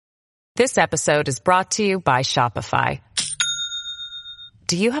This episode is brought to you by Shopify.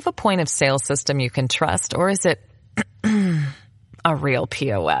 Do you have a point of sale system you can trust, or is it a real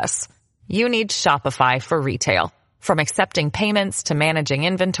POS? You need Shopify for retail. From accepting payments to managing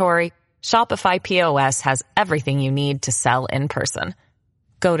inventory, Shopify POS has everything you need to sell in person.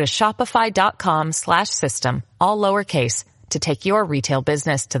 Go to shopify.com/system, all lowercase, to take your retail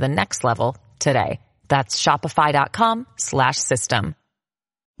business to the next level today. That's shopify.com/system.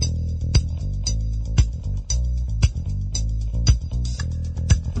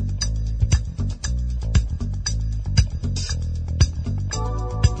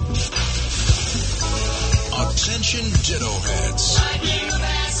 Attention ditto heads.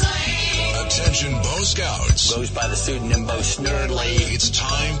 Attention Bo Scouts. Goes by the pseudonym Bo Snerdley. It's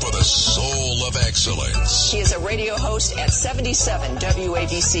time for the Soul of Excellence. He is a radio host at 77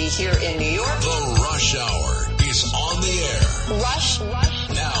 WABC here in New York. The Rush Hour is on the air. Rush.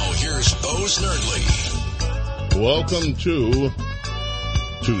 Now here's Bo Snerdley. Welcome to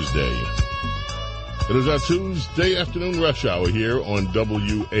Tuesday. It is our Tuesday afternoon rush hour here on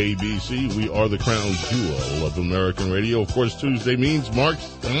WABC. We are the crown jewel of American radio. Of course, Tuesday means Mark's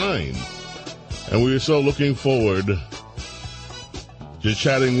time. And we are so looking forward to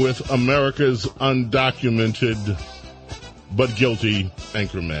chatting with America's undocumented but guilty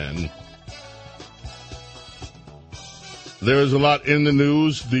anchorman. There is a lot in the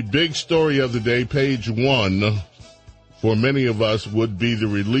news. The big story of the day, page one, for many of us, would be the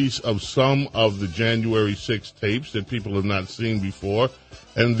release of some of the January 6th tapes that people have not seen before,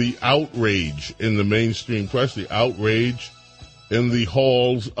 and the outrage in the mainstream press, the outrage in the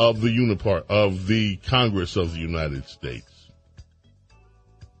halls of the Congress of the United States.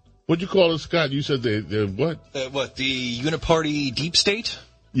 What'd you call it, Scott? You said they're what? The uniparty deep state?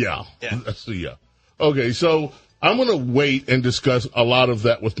 Yeah. That's the. Okay, so I'm going to wait and discuss a lot of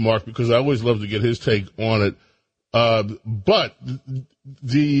that with Mark because I always love to get his take on it. But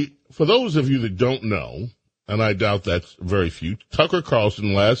for those of you that don't know, and I doubt that's very few, Tucker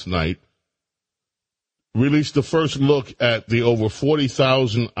Carlson last night released the first look at the over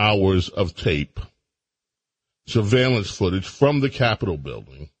 40,000 hours of tape, surveillance footage from the Capitol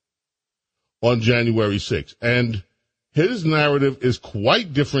building on January 6th. And his narrative is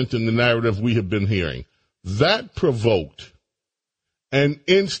quite different than the narrative we have been hearing. That provoked an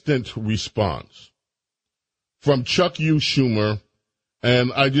instant response from Chuck U. Schumer,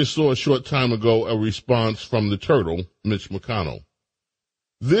 and I just saw a short time ago a response from the turtle, Mitch McConnell.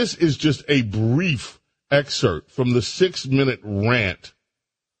 This is just a brief excerpt from the 6-minute rant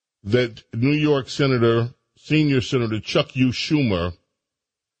that New York Senior Senator Chuck U. Schumer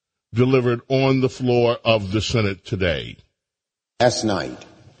delivered on the floor of the Senate today. Last night,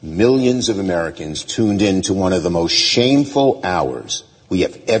 millions of Americans tuned in to one of the most shameful hours we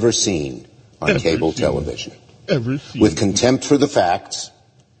have ever seen on cable television. With contempt for the facts,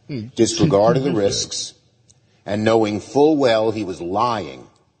 disregard of the risks, and knowing full well he was lying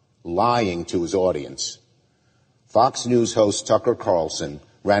to his audience, Fox News host Tucker Carlson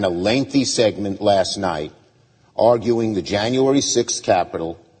ran a lengthy segment last night arguing the January 6th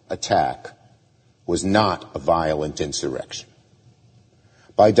Capitol attack was not a violent insurrection.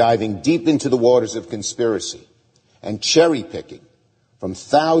 By diving deep into the waters of conspiracy and cherry-picking from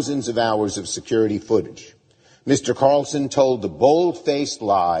thousands of hours of security footage, Mr. Carlson told the bold-faced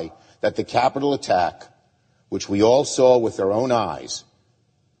lie that the Capitol attack, which we all saw with our own eyes,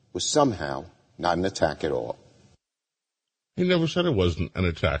 was somehow not an attack at all. He never said it wasn't an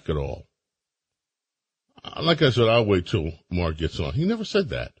attack at all. Like I said, I'll wait till Mark gets on. He never said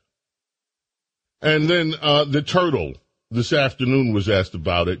that. And then the turtle this afternoon was asked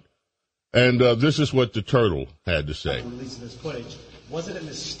about it, and this is what the turtle had to say. Releasing this footage. Was it a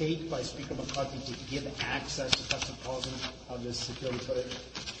mistake by Speaker McCarthy to give access to Tucker Carlson of this security footage?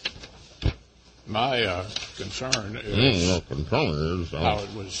 My concern is how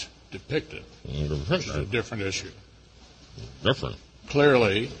it was depicted. It's a different issue. Different.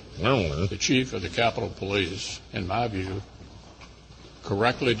 Clearly, the chief of the Capitol Police, in my view,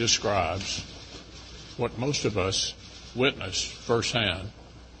 correctly describes what most of us witnessed firsthand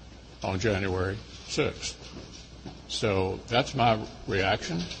on January 6th. So that's my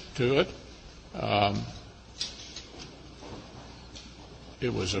reaction to it.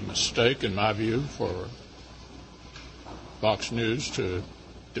 It was a mistake, in my view, for Fox News to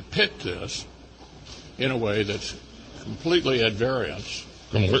depict this in a way that's completely at variance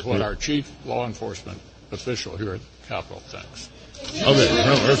with what our chief law enforcement official here at the Capitol thinks. Okay,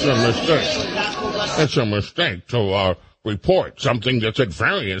 no, it's a mistake. It's a mistake to report something that's at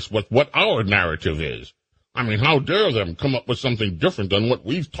variance with what our narrative is. I mean, how dare them come up with something different than what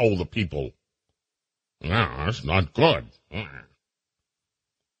we've told the people? No, that's not good.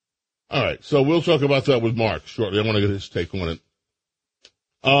 All right, so we'll talk about that with Mark shortly. I want to get his take on it.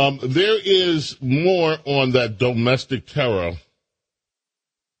 There is more on that domestic terror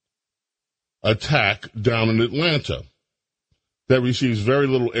attack down in Atlanta that receives very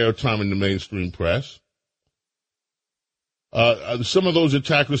little airtime in the mainstream press. Some of those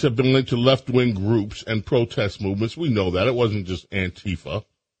attackers have been linked to left-wing groups and protest movements. We know that. It wasn't just Antifa.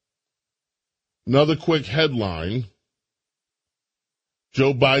 Another quick headline.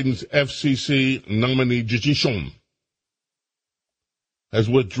 Joe Biden's FCC nominee, Gigi Shom, has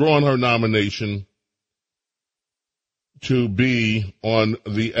withdrawn her nomination to be on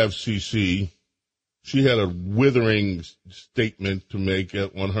the FCC. She had a withering statement to make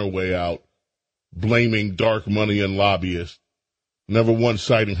on her way out, blaming dark money and lobbyists, never once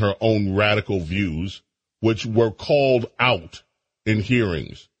citing her own radical views, which were called out in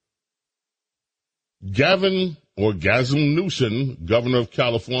hearings. Gavin Newsom, governor of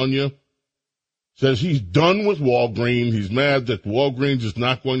California, says he's done with Walgreens. He's mad that Walgreens is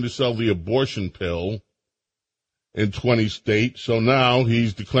not going to sell the abortion pill in 20 states. So now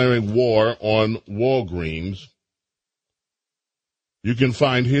he's declaring war on Walgreens. You can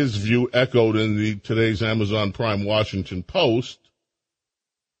find his view echoed in today's Amazon Prime Washington Post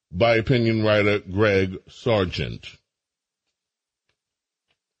by opinion writer Greg Sargent.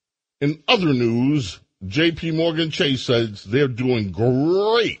 In other news, J.P. Morgan Chase says they're doing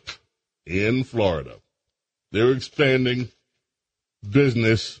great in Florida. They're expanding.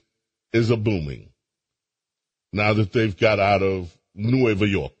 Business is a booming now that they've got out of Nueva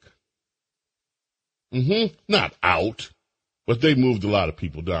York. Not out, but they moved a lot of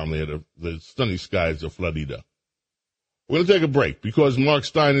people down there to the sunny skies of Florida. We're going to take a break because Mark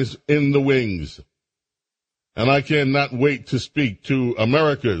Steyn is in the wings. And I cannot wait to speak to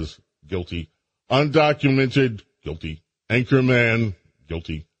America's guilty, undocumented guilty, anchorman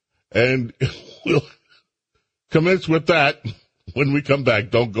guilty. And we'll commence with that when we come back.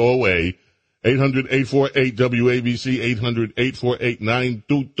 Don't go away. 800-848-WABC,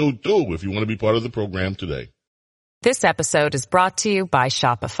 800-848-9222 if you want to be part of the program today. This episode is brought to you by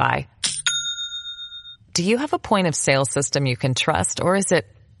Shopify. Do you have a point of sale system you can trust, or is it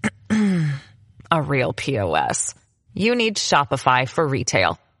a real POS? You need Shopify for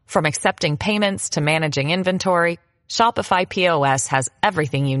retail. From accepting payments to managing inventory, Shopify POS has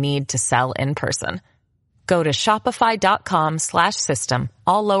everything you need to sell in person. Go to shopify.com/system,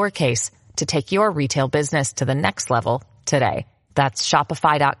 all lowercase, to take your retail business to the next level today. That's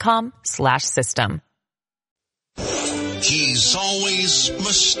shopify.com/system. He's always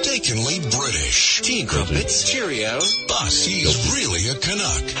mistakenly British. Tea crumpets, Cheerio. But he's really a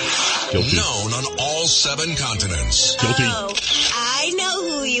Canuck. Guilty. Known on all 7 continents. Guilty. Oh, I know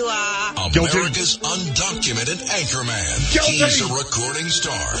who you are. America's undocumented anchorman. Guilty. He's a recording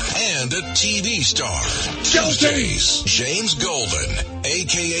star and a TV star. Tuesdays, James Golden,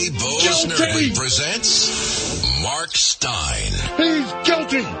 a.k.a. Bo Snerdley, presents Mark Steyn. He's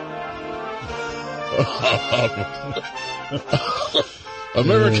guilty.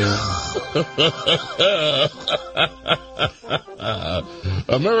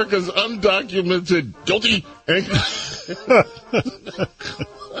 America's undocumented guilty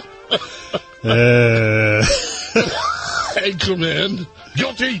anchorman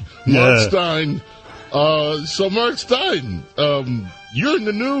guilty Mark Steyn. So Mark Steyn, you're in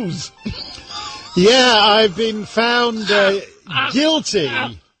the news. Yeah, I've been found guilty.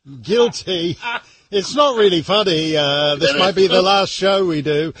 It's not really funny. This might be the last show we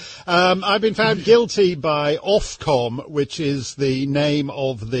do. I've been found guilty by Ofcom, which is the name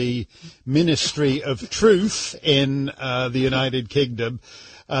of the Ministry of Truth in the United Kingdom,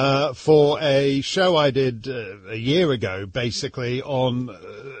 for a show I did a year ago, basically on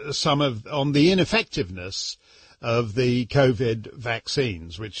the ineffectiveness of the COVID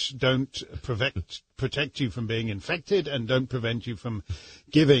vaccines, which don't protect you from being infected and don't prevent you from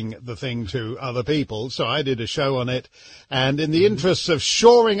giving the thing to other people. So I did a show on it. And in the interests of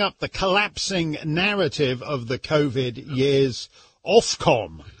shoring up the collapsing narrative of the COVID years,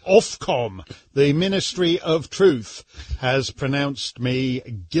 Ofcom, the Ministry of Truth, has pronounced me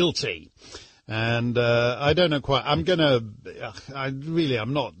guilty. And I don't know quite. I'm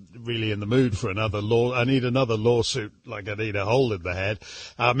not really in the mood for another law. I need another lawsuit, like I need a hole in the head.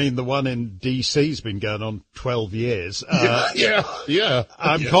 I mean, the one in D.C.'s been going on 12 years. Yeah.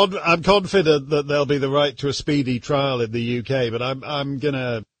 I'm confident that there'll be the right to a speedy trial in the UK, but I'm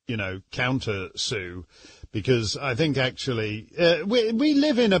gonna, counter sue because I think actually we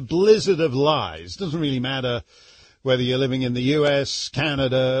live in a blizzard of lies. Doesn't really matter whether you're living in the US,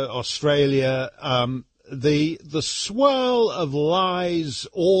 Canada, Australia. The swirl of lies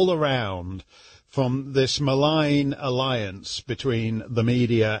all around from this malign alliance between the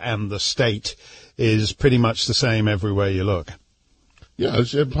media and the state is pretty much the same everywhere you look. Yeah,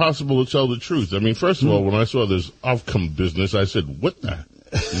 it's impossible to tell the truth. I mean, first of all, when I saw this Ofcom business, I said, what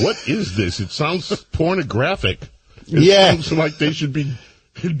is this? It sounds pornographic. It sounds like they should be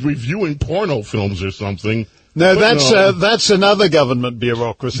reviewing porno films or something. No, that's another government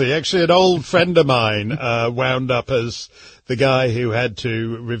bureaucracy. Actually, an old friend of mine wound up as the guy who had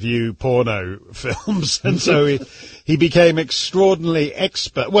to review porno films, and so he became extraordinarily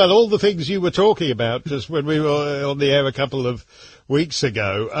expert. Well, all the things you were talking about just when we were on the air a couple of weeks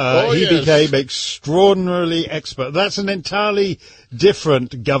ago, he became extraordinarily expert. That's an entirely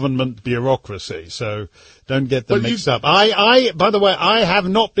different government bureaucracy, so don't get them mixed up. By the way, I have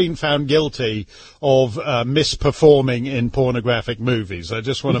not been found guilty of misperforming in pornographic movies. I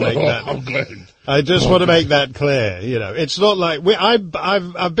just want to make that. I'm glad. I just want to make that clear. You know, it's not like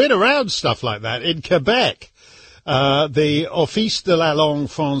I've been around stuff like that in Quebec. The Office de la Langue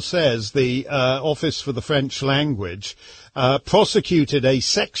Française, the Office for the French Language, prosecuted a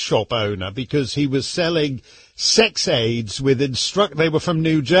sex shop owner because he was selling sex aids with they were from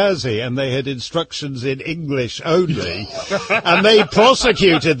New Jersey and they had instructions in English only. And they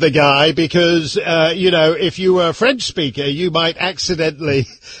prosecuted the guy because, if you were a French speaker, you might accidentally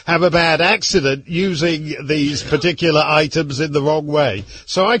have a bad accident using these particular items in the wrong way.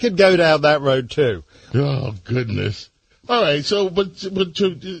 So I could go down that road too. Oh, goodness. All right, so, but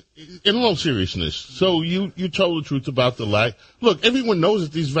in all seriousness, so you told the truth about the lie. Look, everyone knows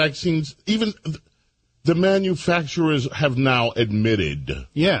that these vaccines, even the manufacturers have now admitted.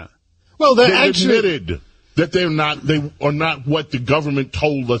 Yeah. Well, they've admitted that they are not what the government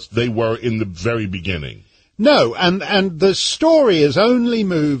told us they were in the very beginning. No, and the story has only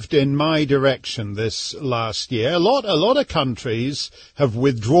moved in my direction this last year. A lot of countries have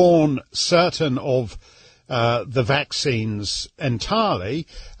withdrawn certain of the vaccines entirely,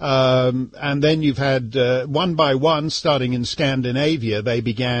 and then you've had one by one, starting in Scandinavia, they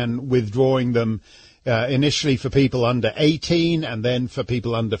began withdrawing them initially for people under 18, and then for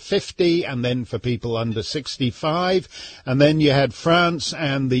people under 50, and then for people under 65, and then you had France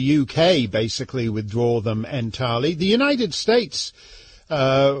and the UK basically withdraw them entirely. The United States,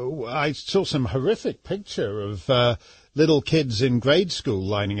 I saw some horrific picture of little kids in grade school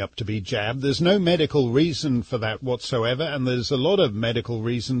lining up to be jabbed. There's no medical reason for that whatsoever, and there's a lot of medical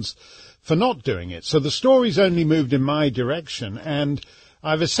reasons for not doing it. So the story's only moved in my direction, and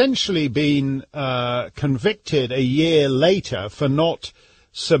I've essentially been convicted a year later for not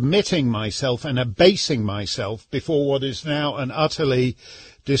submitting myself and abasing myself before what is now an utterly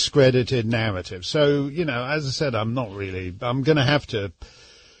discredited narrative. So, as I said, I'm going to have to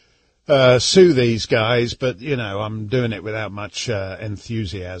sue these guys, but, I'm doing it without much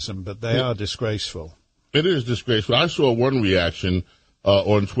enthusiasm, but they are disgraceful. It is disgraceful. I saw one reaction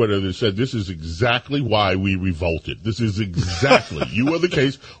on Twitter that said, this is exactly why we revolted. This is exactly, you are the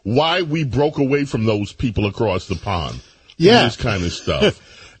case, why we broke away from those people across the pond. Yeah. This kind of stuff.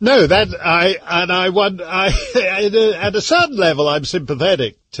 No, at a certain level, I'm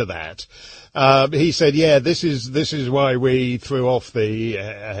sympathetic to that. He said, this is why we threw off the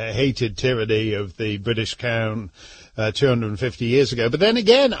hated tyranny of the British Crown 250 years ago. But then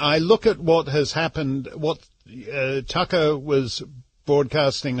again, I look at what has happened, what Tucker was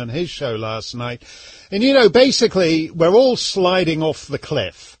broadcasting on his show last night. And, basically, we're all sliding off the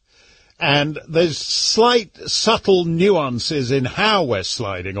cliff. And there's slight, subtle nuances in how we're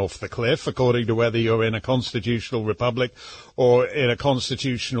sliding off the cliff, according to whether you're in a constitutional republic or in a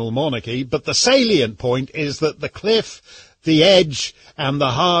constitutional monarchy. But the salient point is that the cliff, the edge, and the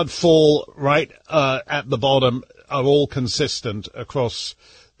hard fall right at the bottom are all consistent across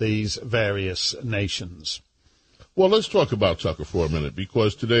these various nations. Well, let's talk about Tucker for a minute,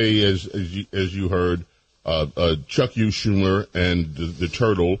 because today, as you heard, Chuck U. Schumer and the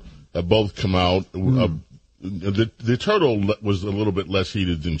Turtle both come out. The Turtle was a little bit less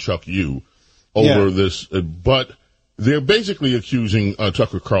heated than Chuck U. over this, but they're basically accusing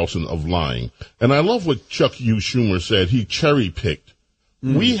Tucker Carlson of lying. And I love what Chuck U. Schumer said. He cherry-picked.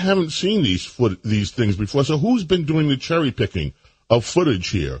 We haven't seen these things before, so who's been doing the cherry-picking of footage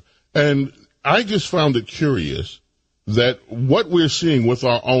here? And I just found it curious that what we're seeing with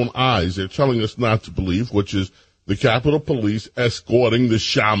our own eyes, they're telling us not to believe, which is the Capitol Police escorting the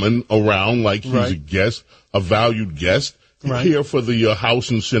shaman around like he's a guest, a valued guest, here for the House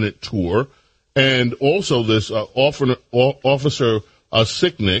and Senate tour. And also this officer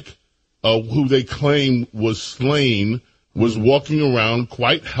Sicknick, who they claim was slain, was walking around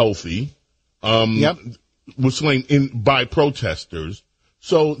quite healthy, was slain by protesters.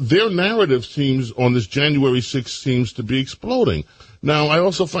 So their narrative on this January 6th seems to be exploding. Now, I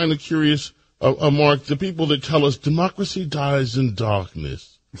also find it curious, Mark, the people that tell us democracy dies in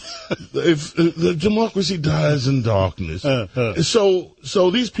darkness. If the democracy dies in darkness.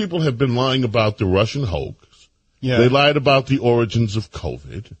 So these people have been lying about the Russian hoax. Yeah. They lied about the origins of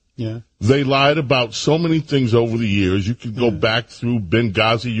COVID. Yeah. They lied about so many things over the years. You could go back through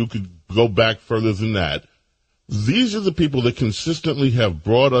Benghazi. You could go back further than that. These are the people that consistently have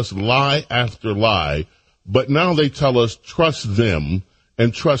brought us lie after lie, but now they tell us trust them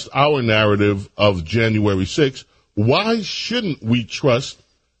and trust our narrative of January 6th. Why shouldn't we trust,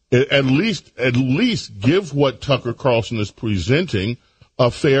 at least give what Tucker Carlson is presenting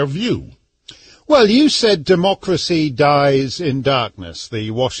a fair view? Well, you said democracy dies in darkness,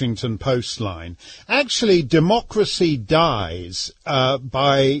 the Washington Post line. Actually, democracy dies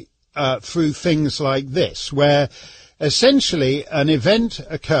through things like this, where essentially an event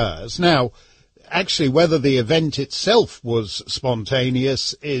occurs. Now, actually, whether the event itself was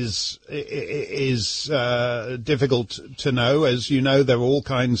spontaneous is difficult to know. As you know, there are all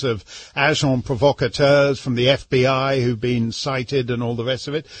kinds of agents provocateurs from the FBI who've been cited and all the rest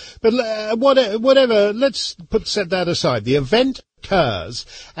of it. But whatever, let's set that aside. The event occurs,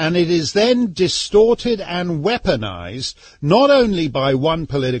 and it is then distorted and weaponized not only by one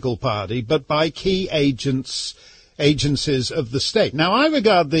political party but by key agencies of the state. Now, I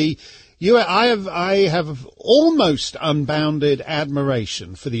regard I have almost unbounded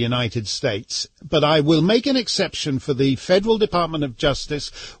admiration for the United States, but I will make an exception for the Federal Department of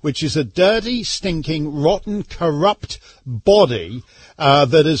Justice, which is a dirty, stinking, rotten, corrupt body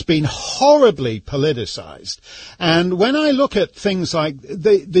that has been horribly politicized. And when I look at things like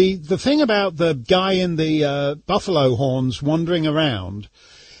the thing about the guy in the buffalo horns wandering around,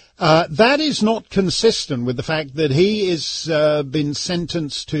 that is not consistent with the fact that he is been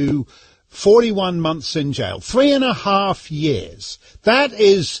sentenced to 41 months in jail, 3.5 years. That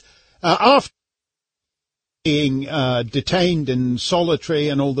is after being detained in solitary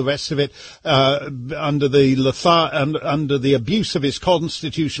and all the rest of it under the abuse of his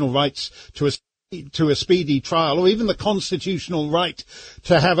constitutional rights to a speedy trial, or even the constitutional right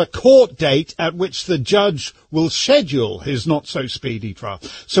to have a court date at which the judge will schedule his not-so-speedy trial.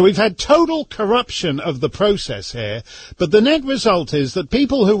 So we've had total corruption of the process here, but the net result is that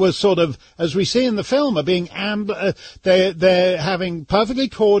people who were sort of, as we see in the film, are being they're having perfectly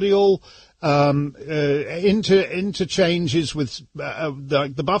cordial interchanges with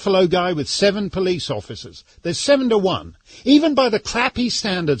the Buffalo guy with 7 police officers. There's 7 to 1. Even by the crappy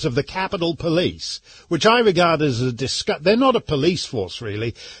standards of the Capitol Police, which I regard as they're not a police force,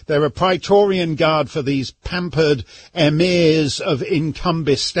 really. They're a Praetorian Guard for these pampered emirs of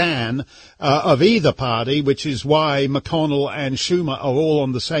Incumbistan, of either party, which is why McConnell and Schumer are all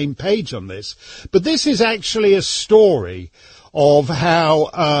on the same page on this. But this is actually a story of how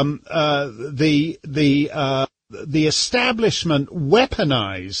the establishment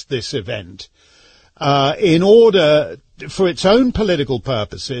weaponized this event in order for its own political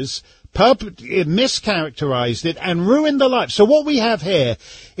purposes, it mischaracterized it and ruined the life. So what we have here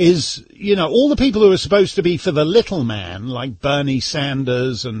is, all the people who are supposed to be for the little man, like Bernie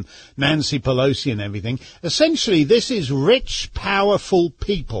Sanders and Nancy Pelosi and everything, essentially this is rich, powerful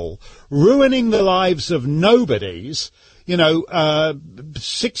people ruining the lives of nobodies.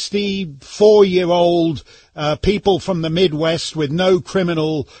 64-year-old people from the Midwest with no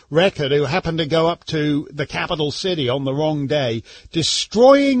criminal record who happen to go up to the capital city on the wrong day,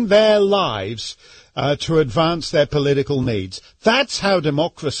 destroying their lives to advance their political needs. That's how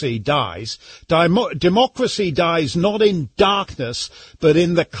democracy dies. Democracy dies not in darkness, but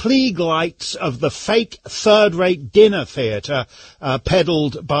in the Klieg lights of the fake third-rate dinner theatre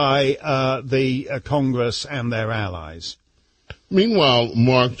peddled by the Congress and their allies. Meanwhile,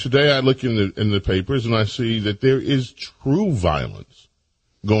 Mark, today I look in the papers and I see that there is true violence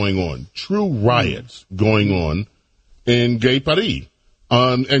going on, true riots going on in Gay Paris.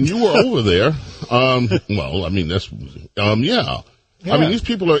 And you were over there. Yeah. I mean, these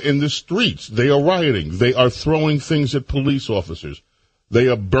people are in the streets. They are rioting. They are throwing things at police officers. They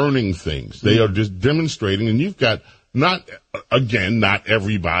are burning things. They are just demonstrating. And you've got not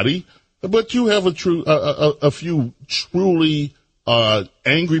everybody, but you have a few truly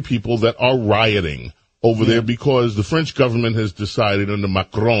angry people that are rioting over there because the French government has decided under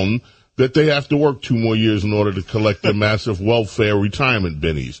Macron that they have to work 2 more years in order to collect their massive welfare retirement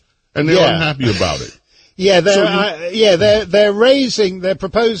bennies. and they're unhappy about it. Yeah, they're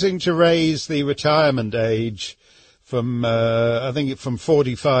proposing to raise the retirement age from, I think from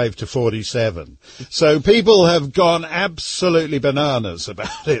 45 to 47. So people have gone absolutely bananas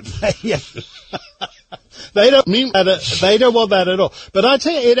about it. They don't want that at all. But I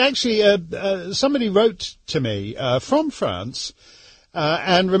tell you, it actually, somebody wrote to me, from France,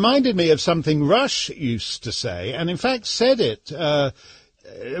 and reminded me of something Rush used to say, and in fact said it,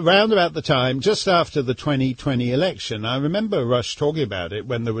 around about the time, just after the 2020 election. I remember Rush talking about it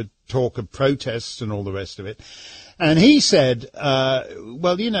when there were talk of protests and all the rest of it. And he said,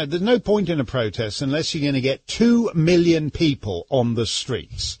 well, there's no point in a protest unless you're going to get 2 million people on the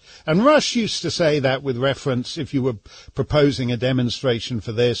streets. And Rush used to say that with reference, if you were proposing a demonstration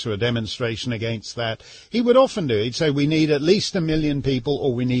for this or a demonstration against that, he would often do. He'd say, we need at least 1 million people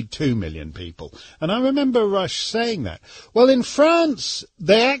or we need 2 million people. And I remember Rush saying that. Well, in France,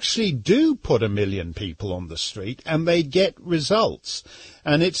 they actually do put 1 million people on the street and they get results.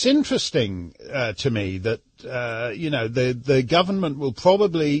 And it's interesting to me that, the government will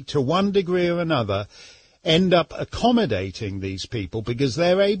probably, to one degree or another, end up accommodating these people because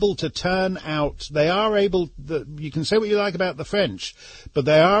they're able to turn out, you can say what you like about the French, but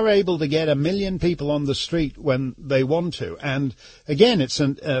they are able to get 1 million people on the street when they want to. And again, it's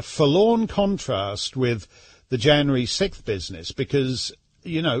a forlorn contrast with the January 6th business because,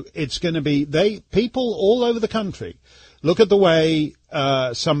 it's going to be, people all over the country. Look at the way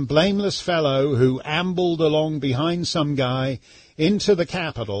some blameless fellow who ambled along behind some guy into the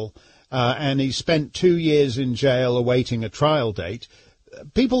Capitol, and he spent 2 years in jail awaiting a trial date.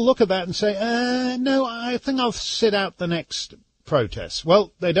 People look at that and say, no, I think I'll sit out the next protest.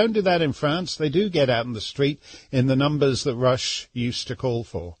 Well, they don't do that in France. They do get out in the street in the numbers that Rush used to call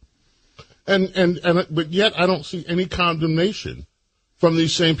for. But yet I don't see any condemnation from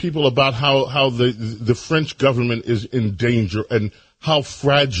these same people about how the French government is in danger and how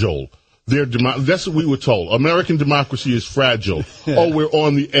fragile their that's what we were told. American democracy is fragile. Yeah. Oh, we're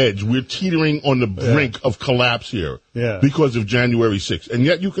on the edge. We're teetering on the brink of collapse here because of January 6th. And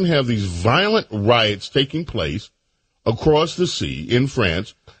yet you can have these violent riots taking place across the sea in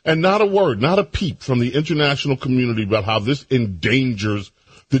France and not a word, not a peep from the international community about how this endangers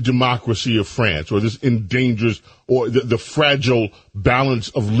the democracy of France, or this endangers or the fragile balance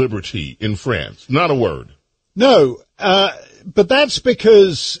of liberty in France. Not a word. No, but that's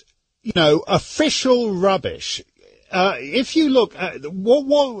because, official rubbish. If you look,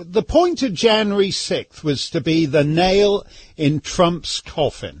 what the point of January 6th was to be the nail in Trump's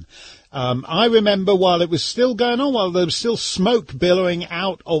coffin. I remember while it was still going on, while there was still smoke billowing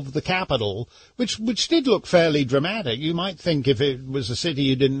out of the Capitol, which did look fairly dramatic. You might think if it was a city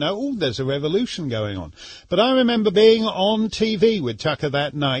you didn't know, there's a revolution going on. But I remember being on TV with Tucker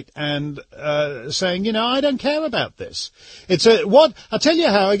that night and saying, I don't care about this. I'll tell you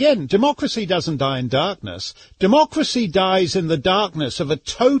how, again, democracy doesn't die in darkness. Democracy dies in the darkness of a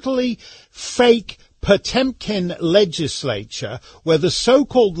totally fake Potemkin legislature, where the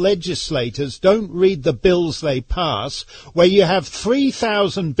so-called legislators don't read the bills they pass, where you have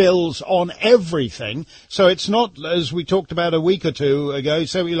 3,000 bills on everything. So it's not, as we talked about a week or two ago, you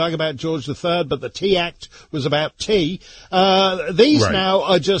say what you like about George III, but the Tea Act was about tea. These now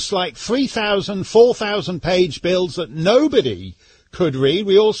are just like 3,000, 4,000 page bills that nobody could read.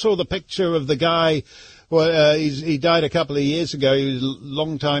 We all saw the picture of the guy. Well, he died a couple of years ago. He was a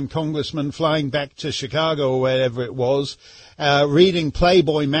long-time congressman flying back to Chicago or wherever it was, reading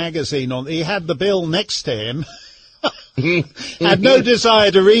Playboy magazine. He had the bill next to him, had no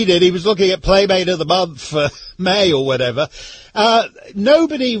desire to read it. He was looking at Playmate of the Month for May or whatever.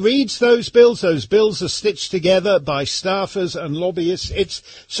 Nobody reads those bills. Those bills are stitched together by staffers and lobbyists. It's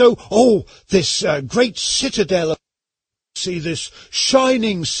so, this great citadel of see this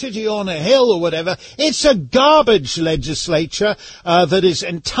shining city on a hill or whatever. It's a garbage legislature that is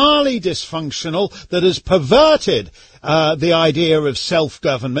entirely dysfunctional, that has perverted the idea of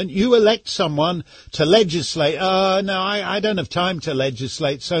self-government. You elect someone to legislate. No, I don't have time to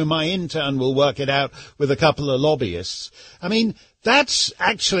legislate, so my intern will work it out with a couple of lobbyists. I mean, that's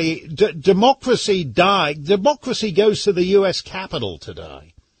actually democracy died. Democracy goes to the U.S. Capitol to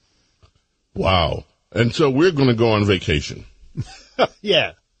die. Wow. And so we're going to go on vacation.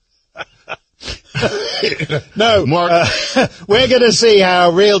 Yeah. No, Mark. We're going to see how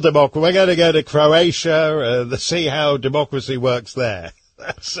real democracy. We're going to go to Croatia to see how democracy works there.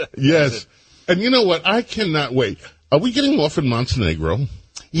 Yes. And you know what? I cannot wait. Are we getting off in Montenegro?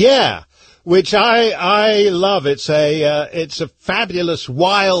 Yeah. which I love. It's a fabulous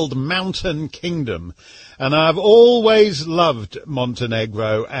wild mountain kingdom. And I've always loved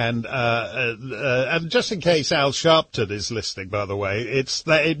Montenegro, and just in case Al Sharpton is listening, by the way,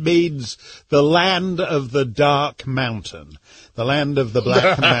 it means the land of the dark mountain, the land of the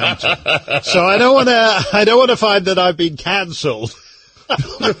black mountain. So I don't want to find that I've been cancelled.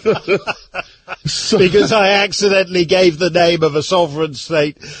 Because I accidentally gave the name of a sovereign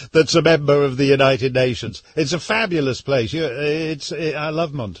state that's a member of the United Nations. It's a fabulous place. I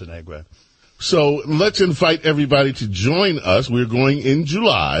love Montenegro. So let's invite everybody to join us. We're going in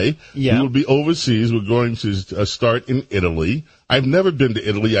July. Yeah. We will be overseas. We're going to start in Italy. I've never been to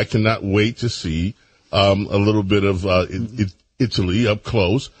Italy. I cannot wait to see a little bit of Italy up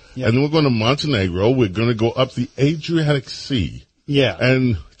close. Yeah. And then we're going to Montenegro. We're going to go up the Adriatic Sea. Yeah.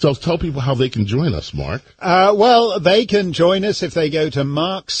 And so tell people how they can join us, Mark. Well, they can join us if they go to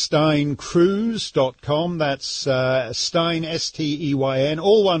marksteincruise.com. That's Stein, S-T-E-Y-N,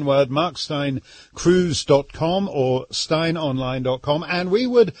 all one word, marksteincruise.com or steinonline.com. And we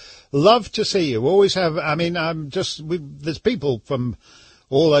would love to see you. Always have, there's people from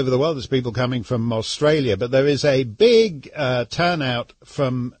all over the world. There's people coming from Australia, but there is a big turnout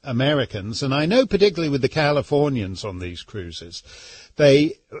from Americans, and I know particularly with the Californians on these cruises, they're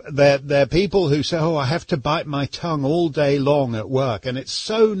people who say, I have to bite my tongue all day long at work, and it's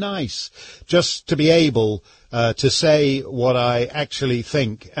so nice just to be able to say what I actually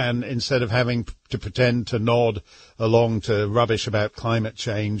think, and instead of having to pretend to nod along to rubbish about climate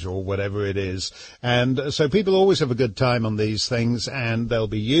change or whatever it is. And so people always have a good time on these things, and there'll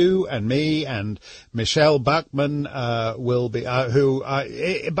be you and me and Michelle Bachmann will be, by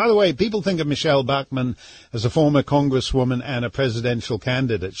the way, people think of Michelle Bachmann as a former congresswoman and a presidential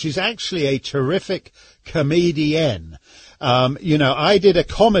candidate. She's actually a terrific comedienne. I did a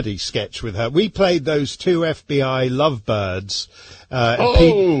comedy sketch with her. We played those two FBI lovebirds,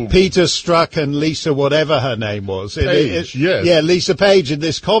 Peter Strzok and Lisa whatever her name was. Page, yes. Yeah, Lisa Page in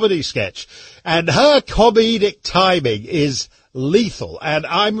this comedy sketch. And her comedic timing is lethal. And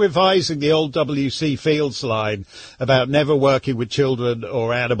I'm revising the old W.C. Fields line about never working with children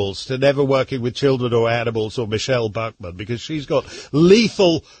or animals to never working with children or animals or Michelle Bachmann, because she's got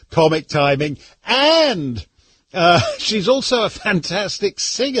lethal comic timing, and she's also a fantastic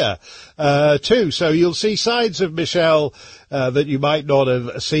singer, too. So you'll see sides of Michelle that you might not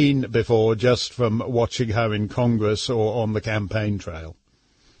have seen before just from watching her in Congress or on the campaign trail.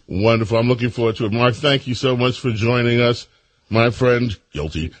 Wonderful. I'm looking forward to it. Mark, thank you so much for joining us, my friend.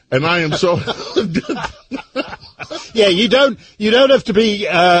 Guilty. And I am so... Yeah, you don't have to be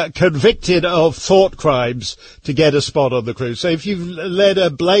convicted of thought crimes to get a spot on the cruise. So if you've led a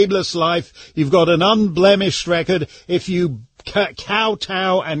blameless life, you've got an unblemished record, if you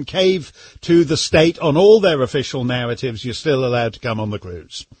kowtow and cave to the state on all their official narratives, you're still allowed to come on the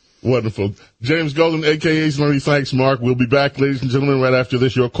cruise. Wonderful. James Golden, a.k.a. Slurry. Thanks, Mark. We'll be back, ladies and gentlemen, right after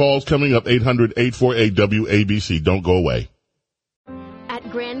this. Your calls coming up, 800-848-WABC. Don't go away. At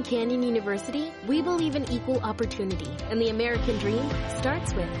Grand Canyon University, we believe in equal opportunity, and the American dream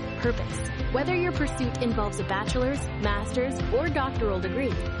starts with purpose. Whether your pursuit involves a bachelor's, master's, or doctoral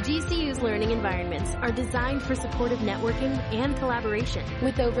degree, GCU's learning environments are designed for supportive networking and collaboration.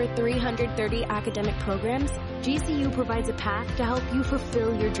 With over 330 academic programs, GCU provides a path to help you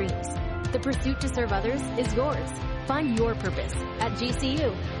fulfill your dreams. The pursuit to serve others is yours. Find your purpose at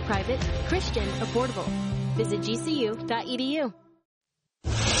GCU. Private, Christian, affordable. Visit gcu.edu.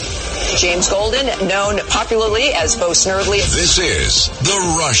 James Golden, known popularly as Bo Snerdly. This is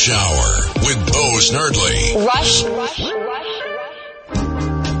The Rush Hour with Bo Snerdly. Rush.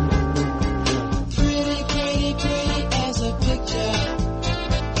 Pretty, pretty, pretty as a picture.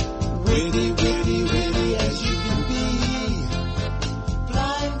 Witty, witty, witty as you can be.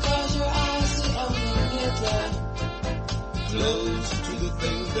 Blind cause your eyes sit on the glitter. Close to the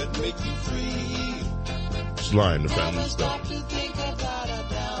things that make you free. Sly and the Family Stone.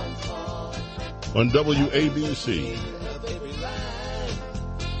 On WABC.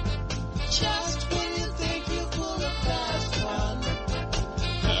 Just when you think you're full of fast fun,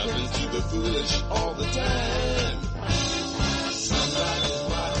 happens to the foolish all the time.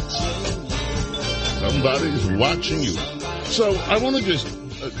 Somebody's watching you. So I want to just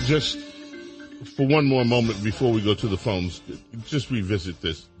for one more moment before we go to the phones, just revisit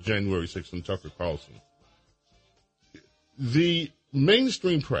this January 6th and Tucker Carlson. The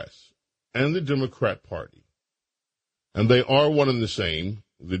mainstream press and the Democrat Party, and they are one and the same.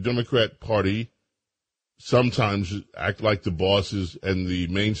 The Democrat Party sometimes act like the bosses and the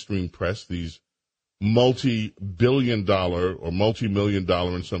mainstream press, these multi-billion-dollar or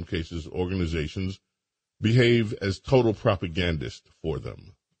multi-million-dollar, in some cases, organizations behave as total propagandists for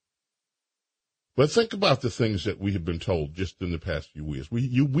them. But think about the things that we have been told just in the past few years.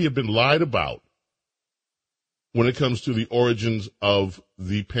 We have been lied about when it comes to the origins of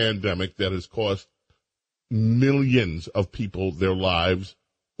the pandemic that has cost millions of people their lives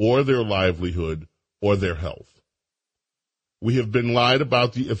or their livelihood or their health. We have been lied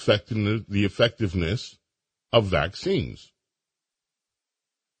about the effectiveness of vaccines.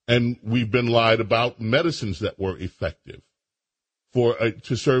 And we've been lied about medicines that were effective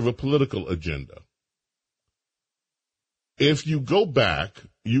to serve a political agenda. If you go back,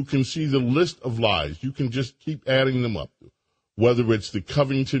 you can see the list of lies. You can just keep adding them up. Whether it's the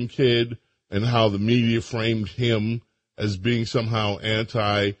Covington kid and how the media framed him as being somehow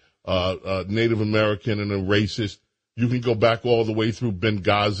anti-Native American and a racist. You can go back all the way through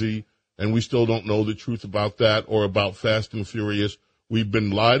Benghazi, and we still don't know the truth about that, or about Fast and Furious. We've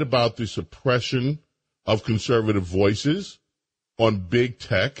been lied about the suppression of conservative voices on big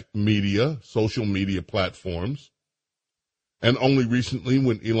tech media, social media platforms. And only recently,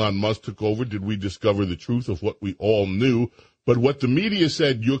 when Elon Musk took over, did we discover the truth of what we all knew. But what the media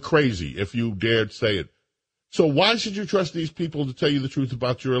said, you're crazy if you dared say it. So why should you trust these people to tell you the truth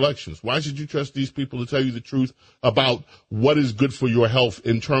about your elections? Why should you trust these people to tell you the truth about what is good for your health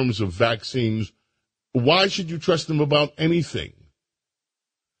in terms of vaccines? Why should you trust them about anything?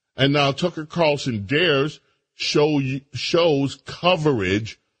 And now Tucker Carlson dares shows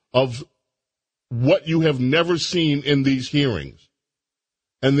coverage of what you have never seen in these hearings.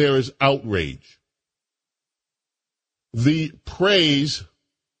 And there is outrage. The praise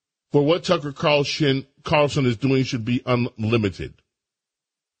for what Tucker Carlson is doing should be unlimited.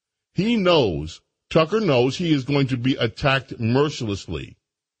 Tucker knows he is going to be attacked mercilessly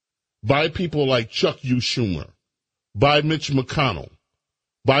by people like Chuck U. Schumer, by Mitch McConnell,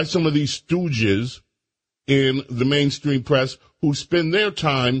 by some of these stooges in the mainstream press who spend their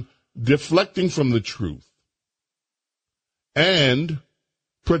time deflecting from the truth and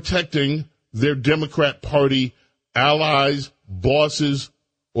protecting their Democrat Party allies, bosses,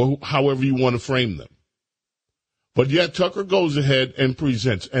 or however you want to frame them. But yet Tucker goes ahead and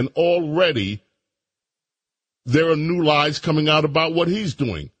presents, and already there are new lies coming out about what he's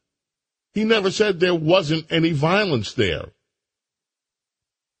doing. He never said there wasn't any violence there.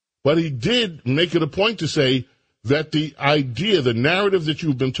 But he did make it a point to say that the idea, the narrative that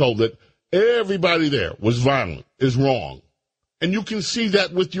you've been told that everybody there was violent is wrong. And you can see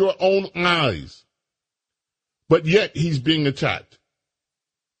that with your own eyes. But yet he's being attacked.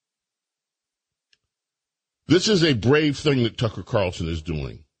 This is a brave thing that Tucker Carlson is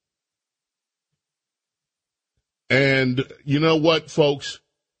doing. And you know what, folks?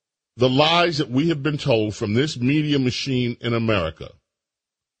 The lies that we have been told from this media machine in America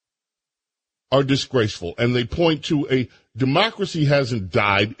are disgraceful. And they point to a democracy hasn't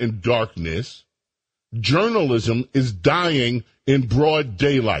died in darkness. Journalism is dying in broad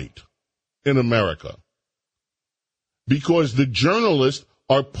daylight in America. Because the journalists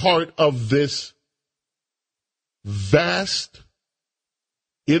are part of this vast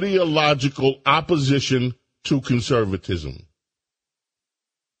ideological opposition to conservatism.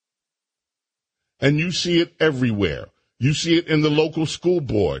 And you see it everywhere. You see it in the local school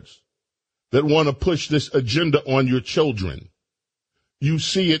boards that want to push this agenda on your children. You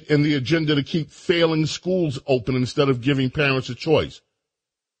see it in the agenda to keep failing schools open instead of giving parents a choice.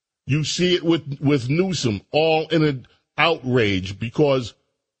 You see it with Newsom, all in an outrage because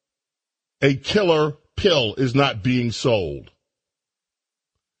a killer pill is not being sold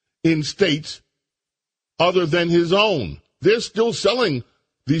in states other than his own. They're still selling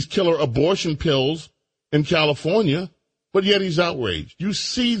these killer abortion pills in California, but yet he's outraged. You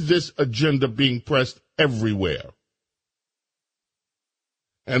see this agenda being pressed everywhere.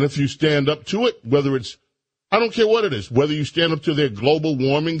 And if you stand up to it, whether it's, I don't care what it is, whether you stand up to their global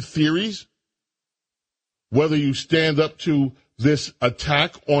warming theories, whether you stand up to this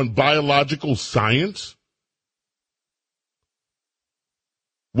attack on biological science,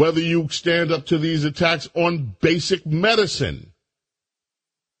 whether you stand up to these attacks on basic medicine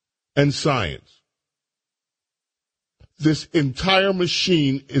and science. This entire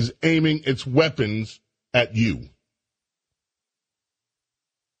machine is aiming its weapons at you.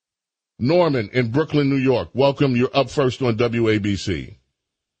 Norman in Brooklyn, New York. Welcome. You're up first on WABC.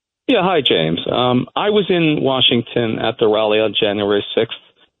 Yeah, hi, James. I was in Washington at the rally on January 6th,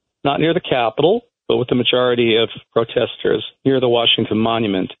 not near the Capitol, but with the majority of protesters near the Washington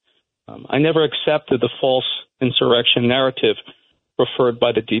Monument. I never accepted the false insurrection narrative preferred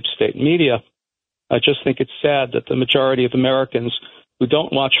by the deep state media. I just think it's sad that the majority of Americans who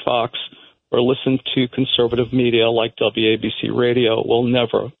don't watch Fox or listen to conservative media like WABC Radio will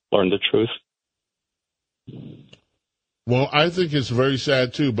never learn the truth. Well, I think it's very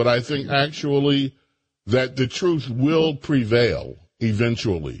sad, too, but I think actually that the truth will prevail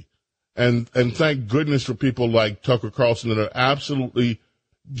eventually. And thank goodness for people like Tucker Carlson that are absolutely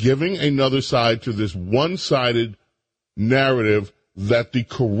giving another side to this one-sided narrative that the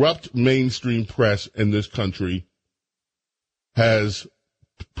corrupt mainstream press in this country has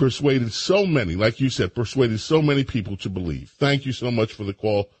persuaded so many, like you said, persuaded so many people to believe. Thank you so much for the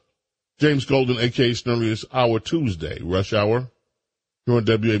call. James Golden, a.k.a. Snurriest Hour Tuesday, Rush Hour. Here on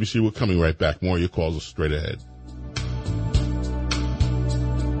WABC, we're coming right back. More of your calls are straight ahead.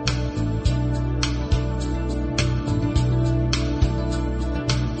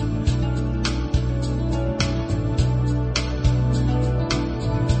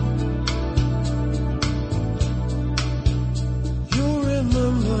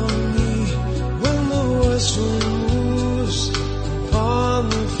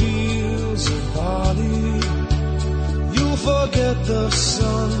 The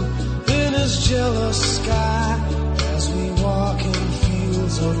sun in his jealous sky as we walk in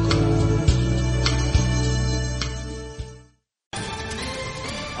fields of gold.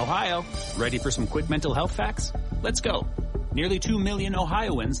 Ohio, ready for some quick mental health facts? Let's go. Nearly 2 million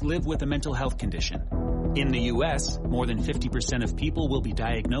Ohioans live with a mental health condition. In the U.S., more than 50% of people will be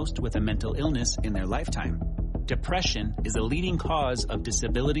diagnosed with a mental illness in their lifetime. Depression is a leading cause of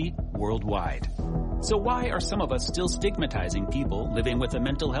disability worldwide. So why are some of us still stigmatizing people living with a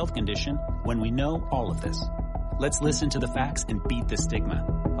mental health condition when we know all of this? Let's listen to the facts and beat the stigma.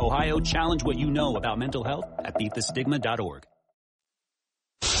 Ohio, challenge what you know about mental health at beatthestigma.org.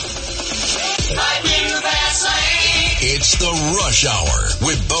 It's the Rush Hour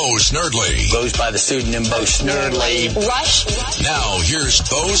with Bo Snerdley. Goes by the pseudonym Bo Snerdley. Rush. Now here's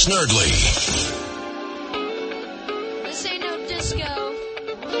Bo Snerdley. This ain't no disco.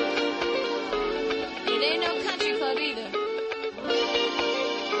 It ain't no country club either.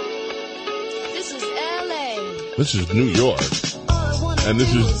 This is LA. This is New York. And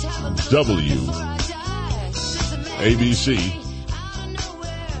this is WABC.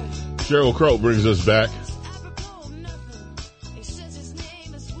 Sheryl Crow brings us back.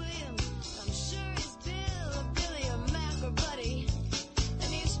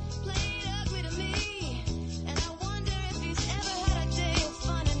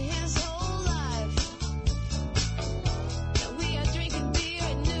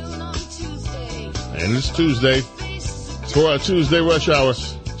 And it's Tuesday for our Tuesday Rush Hour.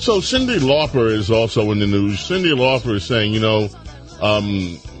 So Cyndi Lauper is also in the news. Cyndi Lauper is saying,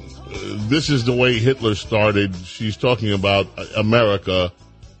 this is the way Hitler started. She's talking about America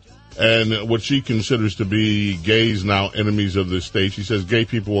and what she considers to be gays now enemies of the state. She says gay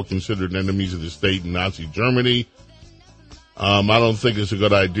people were considered enemies of the state in Nazi Germany. I don't think it's a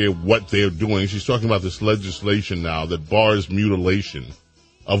good idea what they're doing. She's talking about this legislation now that bars mutilation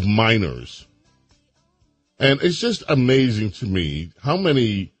of minors. And it's just amazing to me how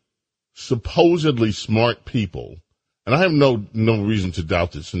many supposedly smart people, and I have no reason to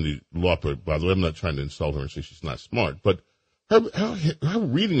doubt that Cyndi Lauper, by the way, I'm not trying to insult her and say she's not smart, but her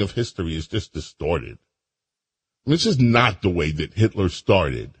reading of history is just distorted. I mean, this is not the way that Hitler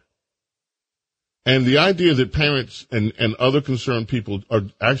started. And the idea that parents and other concerned people are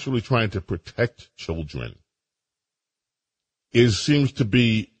actually trying to protect children seems to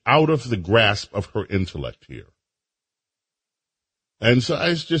be out of the grasp of her intellect here. And so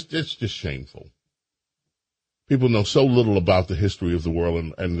it's just shameful. People know so little about the history of the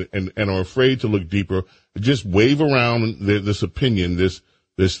world and are afraid to look deeper. Just wave around this opinion, this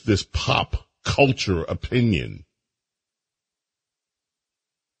pop culture opinion.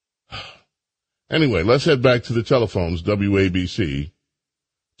 Anyway, let's head back to the telephones, WABC.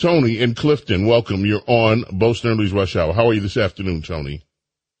 Tony in Clifton, welcome. You're on Bo Snerdley's Rush Hour. How are you this afternoon, Tony?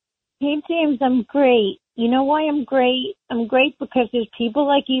 Hey, James, I'm great. You know why I'm great? I'm great because there's people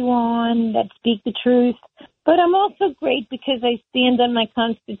like you on that speak the truth. But I'm also great because I stand on my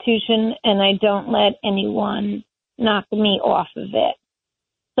Constitution and I don't let anyone knock me off of it.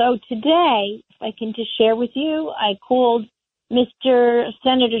 So today, if I can just share with you, I called Mr.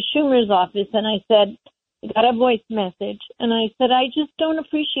 Senator Schumer's office and I said, I got a voice message, and I said, I just don't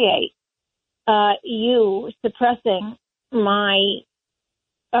appreciate you suppressing my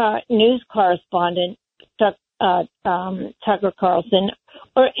news correspondent, Tucker Carlson,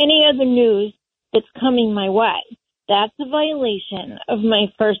 or any other news that's coming my way. That's a violation of my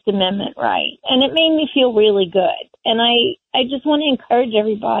First Amendment right, and it made me feel really good. And I just want to encourage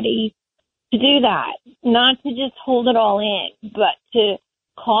everybody to do that, not to just hold it all in, but to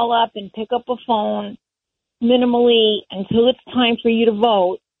call up and pick up a phone minimally until it's time for you to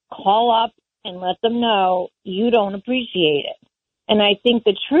vote, call up and let them know you don't appreciate it. And I think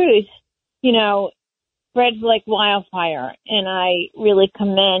the truth, spreads like wildfire, and I really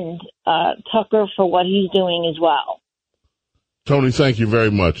commend Tucker for what he's doing as well. Tony, thank you very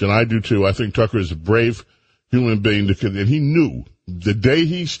much, and I do too. I think Tucker is a brave human being, and he knew the day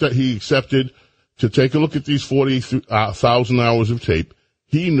he accepted to take a look at these 40,000 hours of tape,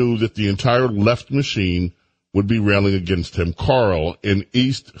 he knew that the entire left machine would be railing against him. Carl, in the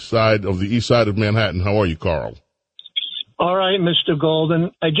east side of Manhattan. How are you, Carl? All right, Mr.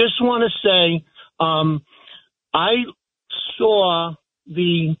 Golden. I just want to say, I saw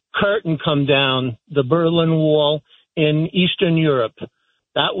the curtain come down, the Berlin Wall in Eastern Europe.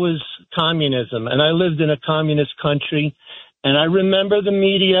 That was communism, and I lived in a communist country, and I remember the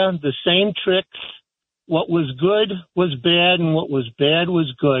media, the same tricks. What was good was bad, and what was bad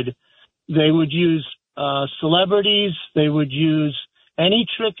was good. They would use celebrities. They would use any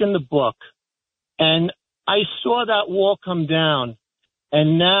trick in the book. And I saw that wall come down,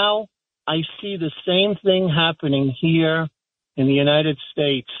 and now I see the same thing happening here in the United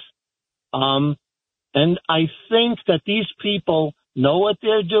States. And I think that these people know what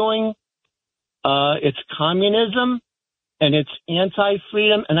they're doing. It's communism and it's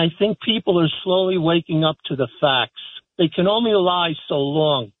anti-freedom. And I think people are slowly waking up to the facts. They can only lie so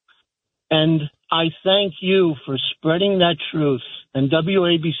long. And I thank you for spreading that truth and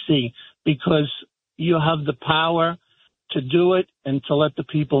WABC, because you have the power to do it and to let the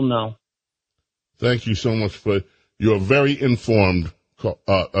people know. Thank you so much for your very informed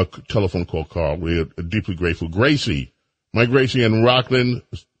telephone call, Carl. We are deeply grateful. Gracie, my Gracie in Rockland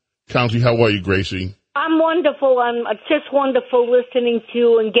County. How are you, Gracie? I'm wonderful. It's just wonderful listening to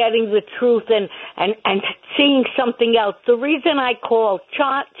you and getting the truth and seeing something else. The reason I called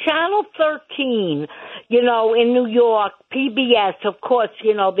Channel 13, in New York, PBS, of course,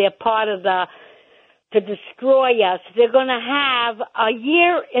 they're part of to destroy us. They're going to have a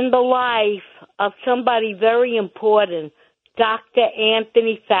year in the life of somebody very important, Dr.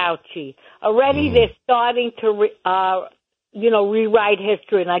 Anthony Fauci. Already they're starting to rewrite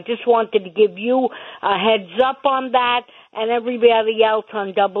history. And I just wanted to give you a heads up on that and everybody else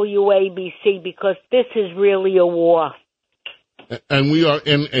on WABC, because this is really a war. And we are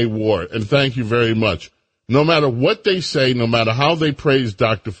in a war. And thank you very much. No matter what they say, no matter how they praise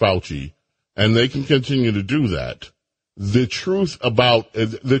Dr. Fauci, and they can continue to do that, the truth about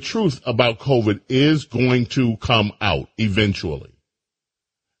COVID is going to come out eventually.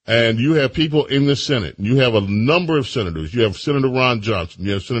 And you have people in the Senate. You have a number of senators. You have Senator Ron Johnson.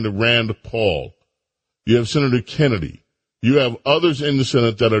 You have Senator Rand Paul. You have Senator Kennedy. You have others in the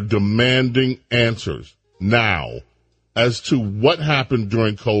Senate that are demanding answers now as to what happened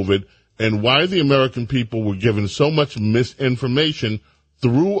during COVID and why the American people were given so much misinformation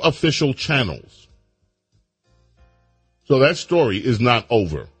through official channels. So that story is not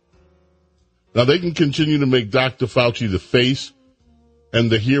over. Now, they can continue to make Dr. Fauci the face and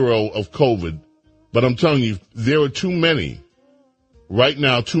the hero of COVID, but I'm telling you, there are too many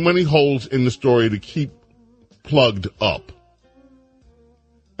holes in the story to keep plugged up.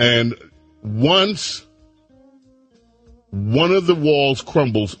 And once one of the walls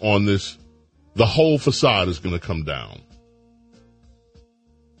crumbles on this, the whole facade is going to come down.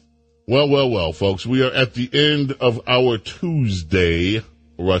 Well, folks, we are at the end of our Tuesday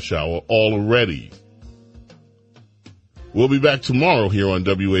rush hour already. We'll be back tomorrow here on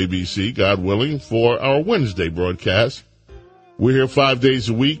WABC, God willing, for our Wednesday broadcast. We're here 5 days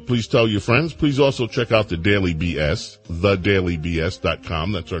a week. Please tell your friends. Please also check out The Daily BS,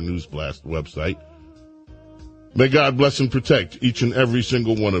 thedailybs.com. That's our News Blast website. May God bless and protect each and every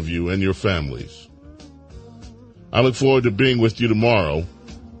single one of you and your families. I look forward to being with you tomorrow.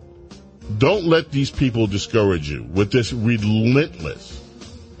 Don't let these people discourage you with this relentless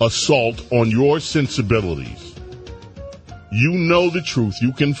assault on your sensibilities. You know the truth.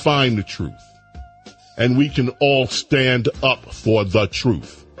 You can find the truth. And we can all stand up for the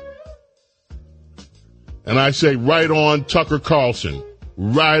truth. And I say, right on, Tucker Carlson.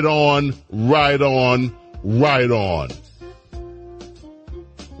 Right on, right on, right on.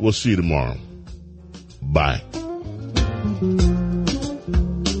 We'll see you tomorrow. Bye.